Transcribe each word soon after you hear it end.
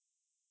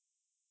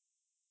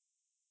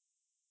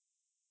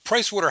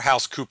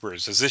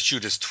PricewaterhouseCoopers has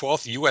issued its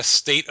 12th U.S.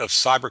 State of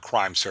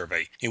Cybercrime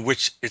Survey, in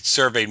which it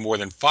surveyed more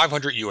than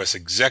 500 U.S.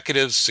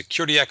 executives,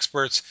 security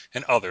experts,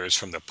 and others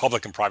from the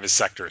public and private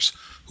sectors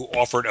who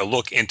offered a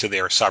look into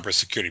their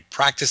cybersecurity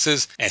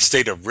practices and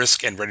state of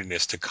risk and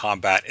readiness to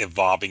combat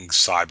evolving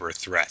cyber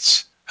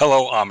threats.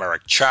 Hello, I'm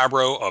Eric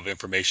Chabrow of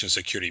Information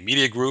Security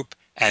Media Group,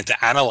 and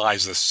to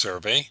analyze this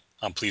survey,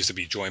 I'm pleased to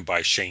be joined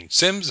by Shane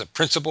Sims, a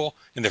principal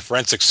in the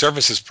Forensic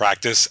Services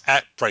Practice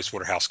at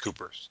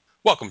PricewaterhouseCoopers.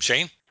 Welcome,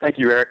 Shane. Thank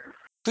you, Eric.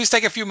 Please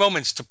take a few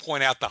moments to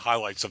point out the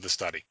highlights of the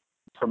study.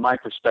 From my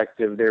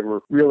perspective, there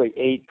were really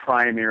 8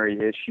 primary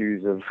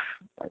issues of,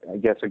 I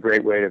guess a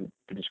great way to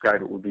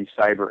describe it would be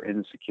cyber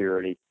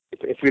insecurity.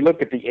 If we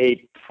look at the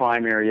 8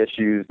 primary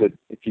issues, that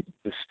if you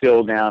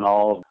distill down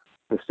all of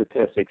the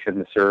statistics in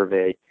the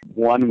survey,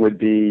 one would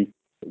be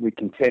we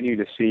continue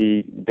to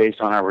see, based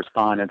on our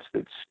respondents,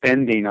 that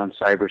spending on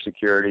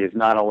cybersecurity is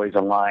not always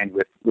aligned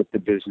with the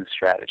business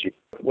strategy.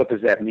 What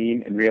does that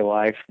mean in real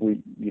life?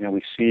 We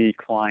see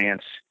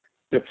clients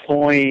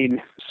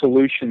deploying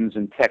solutions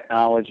and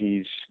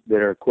technologies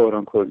that are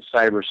quote-unquote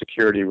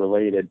cybersecurity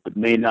related, but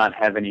may not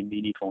have any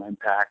meaningful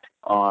impact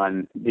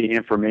on the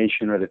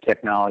information or the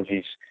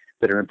technologies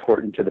that are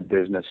important to the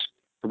business.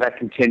 So that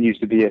continues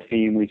to be a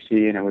theme we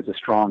see, and it was a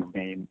strong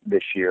theme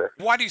this year.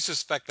 Why do you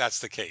suspect that's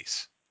the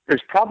case?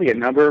 There's probably a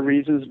number of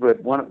reasons,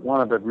 but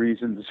one of the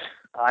reasons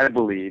I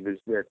believe is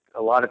that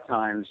a lot of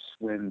times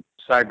when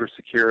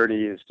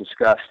cybersecurity is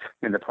discussed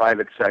in the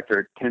private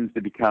sector, it tends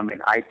to become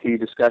an IT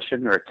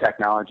discussion or a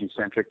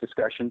technology-centric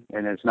discussion,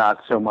 and it's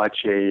not so much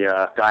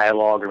a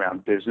dialogue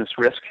around business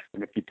risk.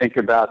 And if you think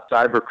about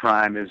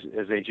cybercrime as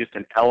just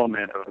an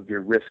element of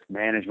your risk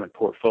management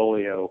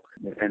portfolio,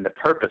 and the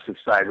purpose of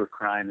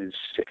cybercrime is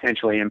to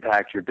potentially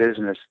impact your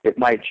business, it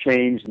might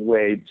change the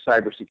way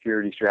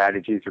cybersecurity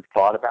strategies are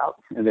thought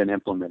about and then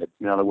implemented.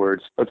 In other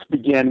words, let's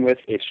begin with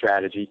a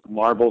strategy.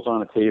 Marbles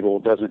on a table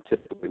doesn't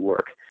typically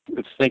work.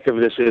 Let's think of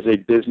this as a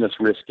business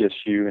risk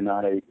issue and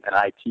not an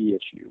IT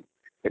issue.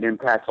 It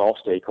impacts all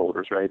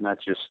stakeholders, right? Not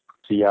just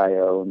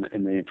CIO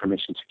and the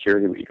information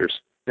security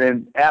leaders.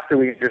 Then after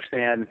we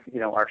understand,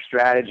 our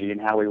strategy and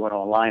how we want to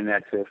align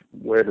that to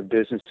where the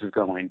business is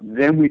going,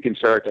 then we can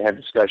start to have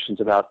discussions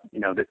about,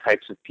 the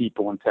types of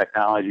people and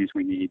technologies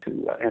we need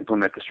to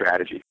implement the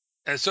strategy.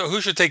 And so who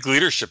should take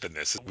leadership in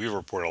this? We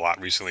report a lot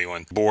recently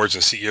on boards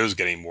and CEOs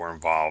getting more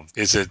involved.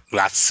 Is it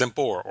that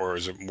simple or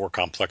is it more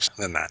complex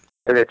than that?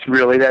 And it's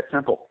really that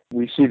simple.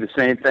 We see the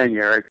same thing,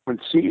 Eric. When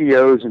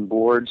CEOs and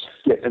boards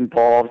get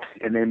involved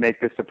and they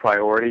make this a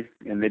priority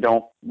and they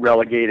don't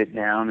relegate it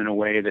down in a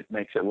way that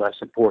makes it less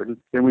important,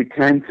 then we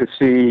tend to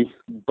see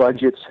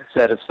budgets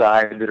set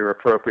aside that are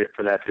appropriate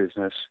for that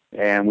business.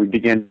 And we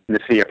begin to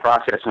see a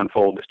process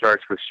unfold that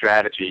starts with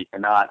strategy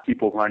and not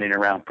people running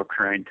around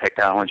procuring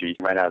technology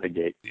right out of the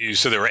gate. You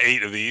said there were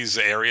 8 of these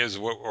areas.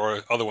 What or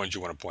other ones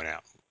you want to point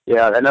out?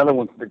 Yeah, another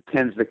one that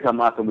tends to come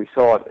up, and we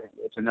saw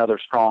it's another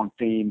strong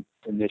theme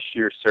in this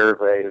year's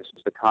survey, is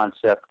the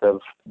concept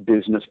of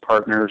business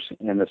partners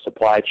in the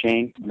supply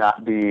chain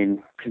not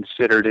being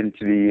considered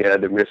into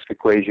the risk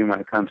equation when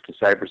it comes to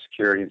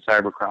cybersecurity and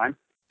cybercrime.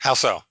 How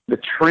so? The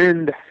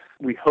trend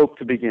we hope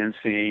to begin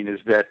seeing is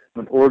that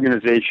when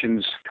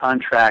organizations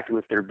contract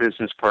with their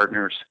business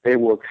partners, they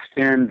will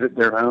extend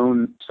their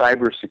own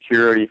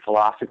cybersecurity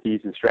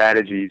philosophies and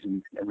strategies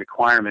and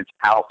requirements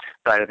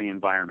outside of the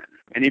environment.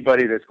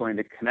 Anybody that's going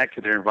to connect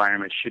to their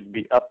environment should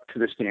be up to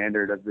the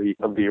standard of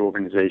the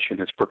organization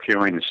that's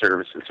procuring the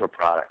services or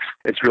products.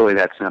 It's really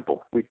that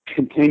simple. We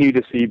continue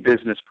to see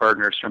business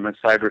partners from a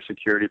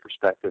cybersecurity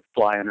perspective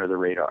fly under the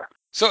radar.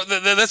 So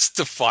let's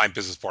define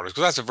business partners,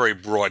 because that's a very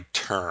broad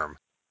term.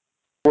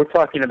 We're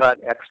talking about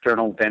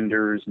external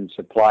vendors and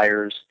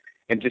suppliers.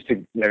 And just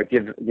to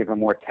give a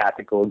more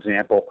tactical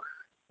example,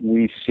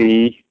 we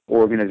see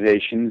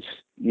organizations,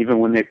 even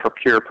when they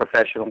procure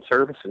professional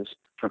services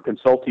from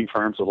consulting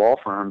firms or law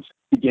firms,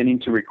 beginning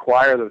to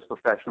require those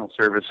professional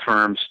service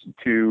firms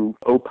to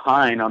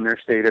opine on their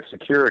state of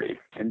security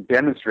and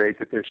demonstrate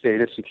that their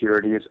state of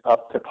security is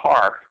up to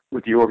par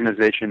with the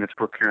organization that's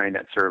procuring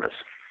that service.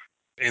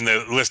 In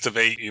the list of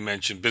 8, you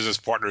mentioned business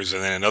partners,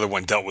 and then another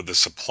one dealt with the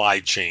supply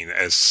chain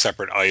as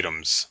separate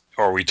items.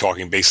 Are we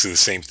talking basically the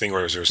same thing,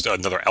 or is there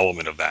another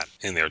element of that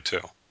in there too?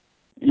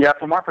 Yeah,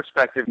 from our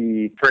perspective,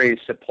 the phrase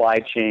supply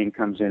chain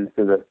comes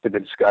into the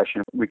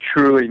discussion. We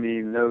truly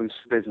mean those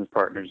business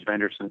partners,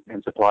 vendors,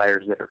 and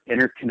suppliers that are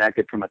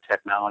interconnected from a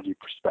technology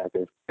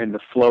perspective, and the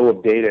flow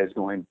of data is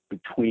going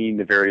between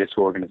the various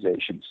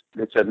organizations.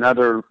 It's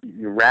another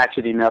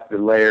ratcheting up the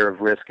layer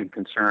of risk and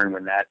concern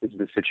when that is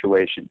the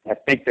situation. I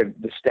think that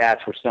the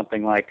stats were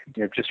something like,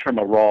 just from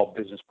a raw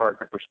business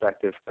partner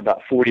perspective,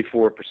 about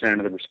 44%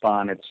 of the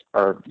respondents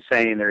are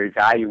saying they're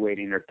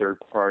evaluating their third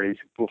parties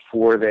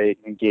before they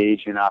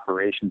engage in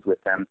operations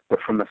with them. But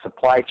from a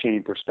supply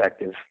chain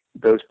perspective,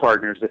 those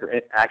partners that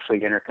are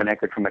actually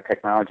interconnected from a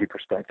technology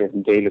perspective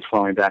and data is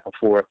flowing back and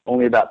forth,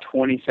 only about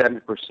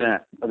 27%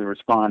 of the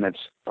respondents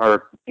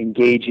are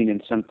engaging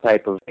in some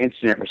type of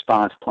incident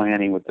response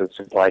planning with those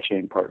supply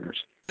chain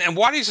partners. And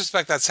why do you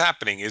suspect that's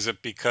happening? Is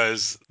it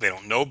because they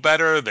don't know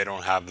better? They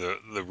don't have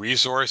the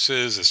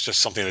resources? It's just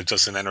something that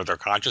doesn't enter their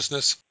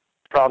consciousness?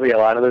 Probably a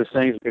lot of those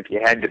things. If you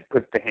had to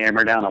put the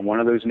hammer down on one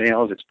of those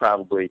nails, it's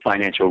probably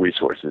financial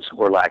resources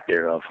or lack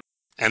thereof.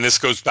 And this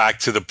goes back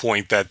to the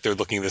point that they're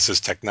looking at this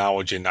as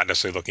technology and not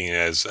necessarily looking at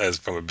it as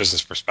from a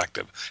business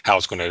perspective, how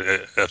it's going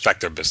to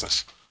affect their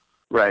business.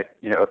 Right.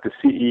 If the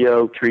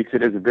CEO treats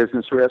it as a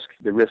business risk,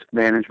 the risk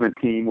management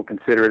team will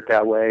consider it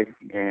that way,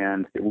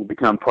 and it will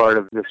become part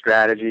of the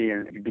strategy,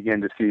 and you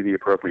begin to see the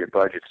appropriate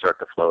budget start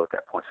to flow at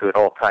that point. So it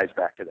all ties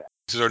back to that.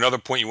 Is there another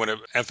point you want to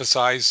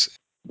emphasize?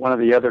 One of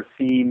the other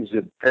themes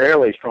that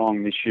fairly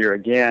strong this year,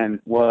 again,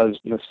 was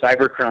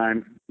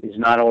cybercrime is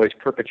not always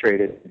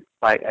perpetrated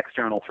by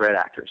external threat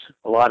actors.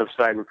 A lot of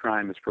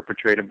cybercrime is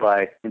perpetrated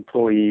by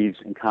employees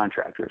and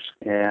contractors.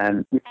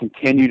 And we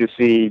continue to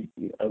see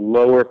a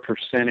lower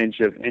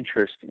percentage of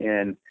interest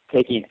in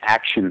taking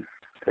action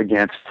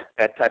against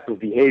that type of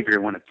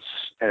behavior when it's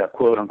a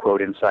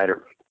quote-unquote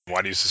insider.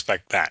 Why do you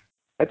suspect that?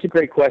 That's a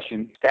great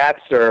question.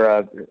 Stats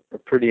are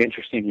pretty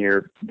interesting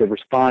here. The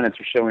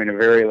respondents are showing a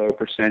very low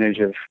percentage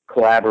of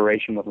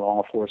collaboration with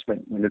law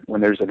enforcement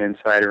when there's an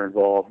insider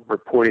involved,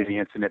 reporting the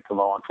incident to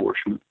law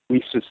enforcement.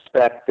 We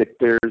suspect that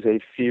there's a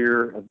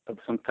fear of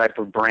some type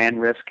of brand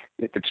risk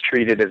if it's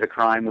treated as a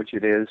crime, which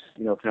it is.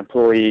 If an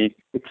employee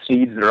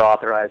exceeds their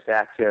authorized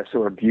access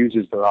or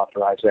abuses their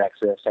authorized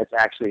access, that's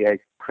actually a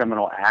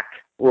criminal act.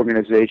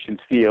 Organizations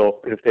feel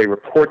that if they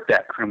report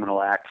that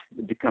criminal act,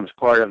 it becomes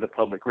part of the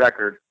public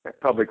record. That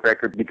public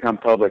record becomes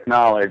public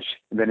knowledge,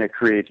 and then it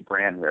creates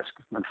brand risk.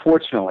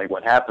 Unfortunately,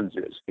 what happens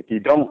is if you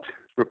don't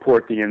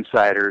report the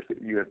insiders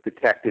that you have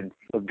detected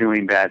of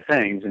doing bad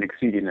things and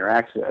exceeding their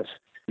access,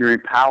 you're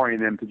empowering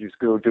them to just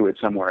go do it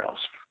somewhere else.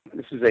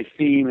 This is a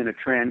theme and a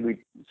trend we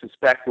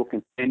suspect will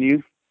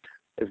continue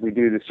as we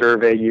do the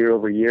survey year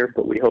over year,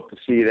 but we hope to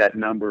see that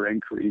number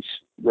increase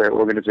where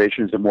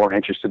organizations are more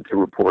interested to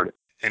report it.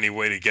 Any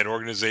way to get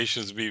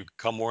organizations to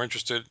become more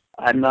interested?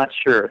 I'm not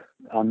sure.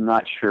 I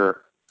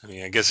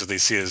mean, I guess if they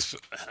see it as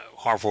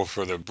harmful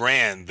for their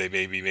brand, they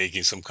may be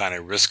making some kind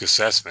of risk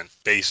assessment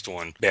based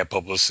on bad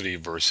publicity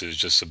versus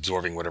just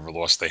absorbing whatever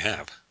loss they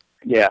have.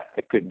 Yeah,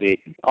 it could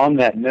be. On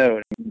that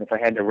note, if I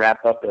had to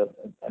wrap up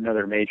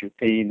another major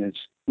theme is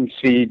we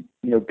see,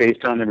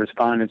 based on the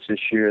respondents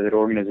this year, that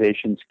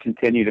organizations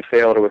continue to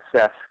fail to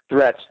assess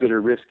threats that are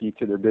risky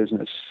to their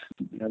business.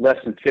 Less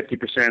than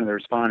 50% of the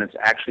respondents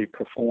actually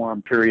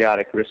perform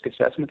periodic risk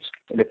assessments.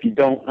 And if you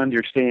don't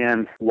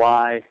understand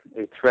why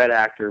a threat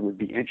actor would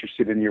be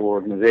interested in your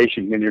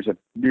organization, then there's a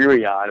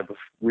myriad of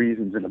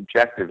reasons and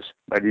objectives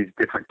by these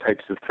different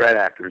types of threat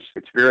actors.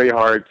 It's very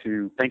hard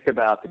to think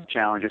about the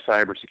challenge of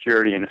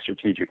cybersecurity in a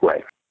strategic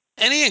way.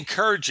 Any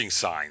encouraging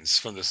signs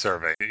from the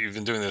survey? You've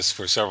been doing this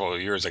for several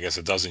years, I guess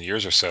a dozen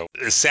years or so.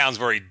 It sounds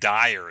very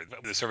dire.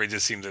 The survey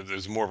just seems that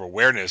there's more of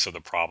awareness of the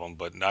problem,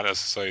 but not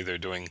necessarily they're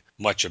doing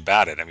much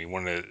about it. I mean,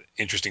 one of the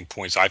interesting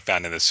points I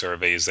found in the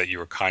survey is that you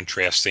were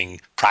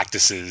contrasting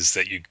practices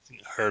that you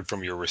heard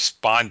from your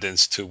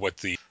respondents to what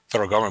the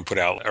federal government put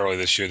out earlier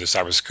this year, the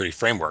Cybersecurity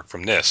Framework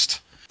from NIST.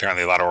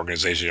 Apparently a lot of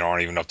organizations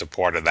aren't even up to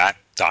part of that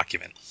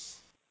document.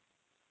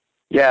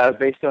 Yeah,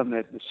 based on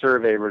the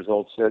survey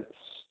results,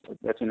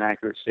 that's an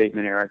accurate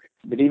statement, Eric.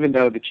 But even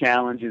though the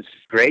challenge is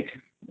great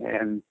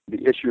and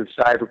the issue of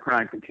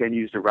cybercrime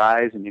continues to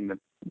rise, I mean,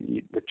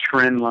 the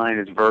trend line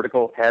is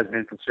vertical, has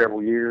been for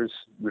several years.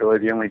 Really,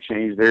 the only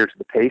change there is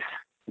the pace.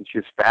 It's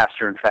just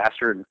faster and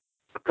faster. And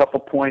a couple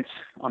points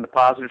on the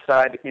positive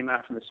side that came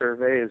out from the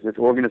survey is that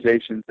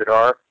organizations that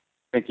are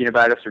thinking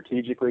about it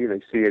strategically,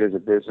 they see it as a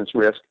business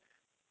risk.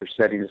 They're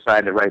setting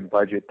aside the right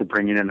budget to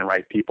bring in the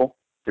right people.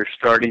 They're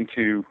starting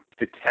to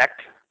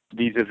detect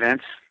these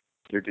events.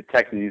 They're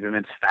detecting these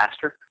events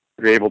faster.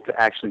 They're able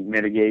to actually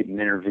mitigate and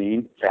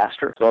intervene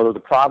faster. So although the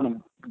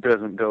problem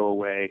doesn't go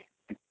away,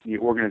 the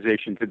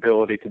organization's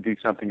ability to do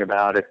something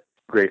about it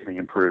greatly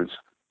improves.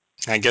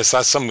 I guess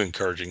that's some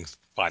encouraging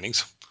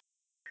findings.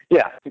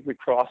 Yeah, I think we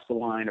crossed the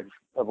line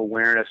of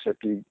awareness at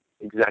the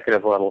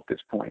executive level at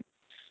this point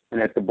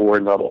and at the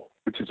board level,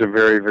 which is a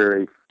very,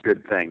 very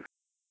good thing.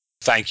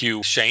 Thank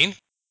you, Shane.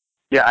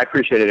 Yeah, I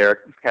appreciate it, Eric.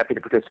 Happy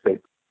to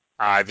participate.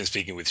 I've been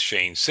speaking with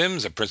Shane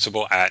Sims, a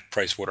principal at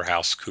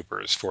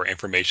PricewaterhouseCoopers. For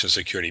Information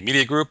Security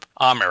Media Group,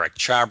 I'm Eric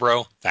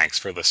Chabrow. Thanks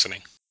for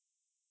listening.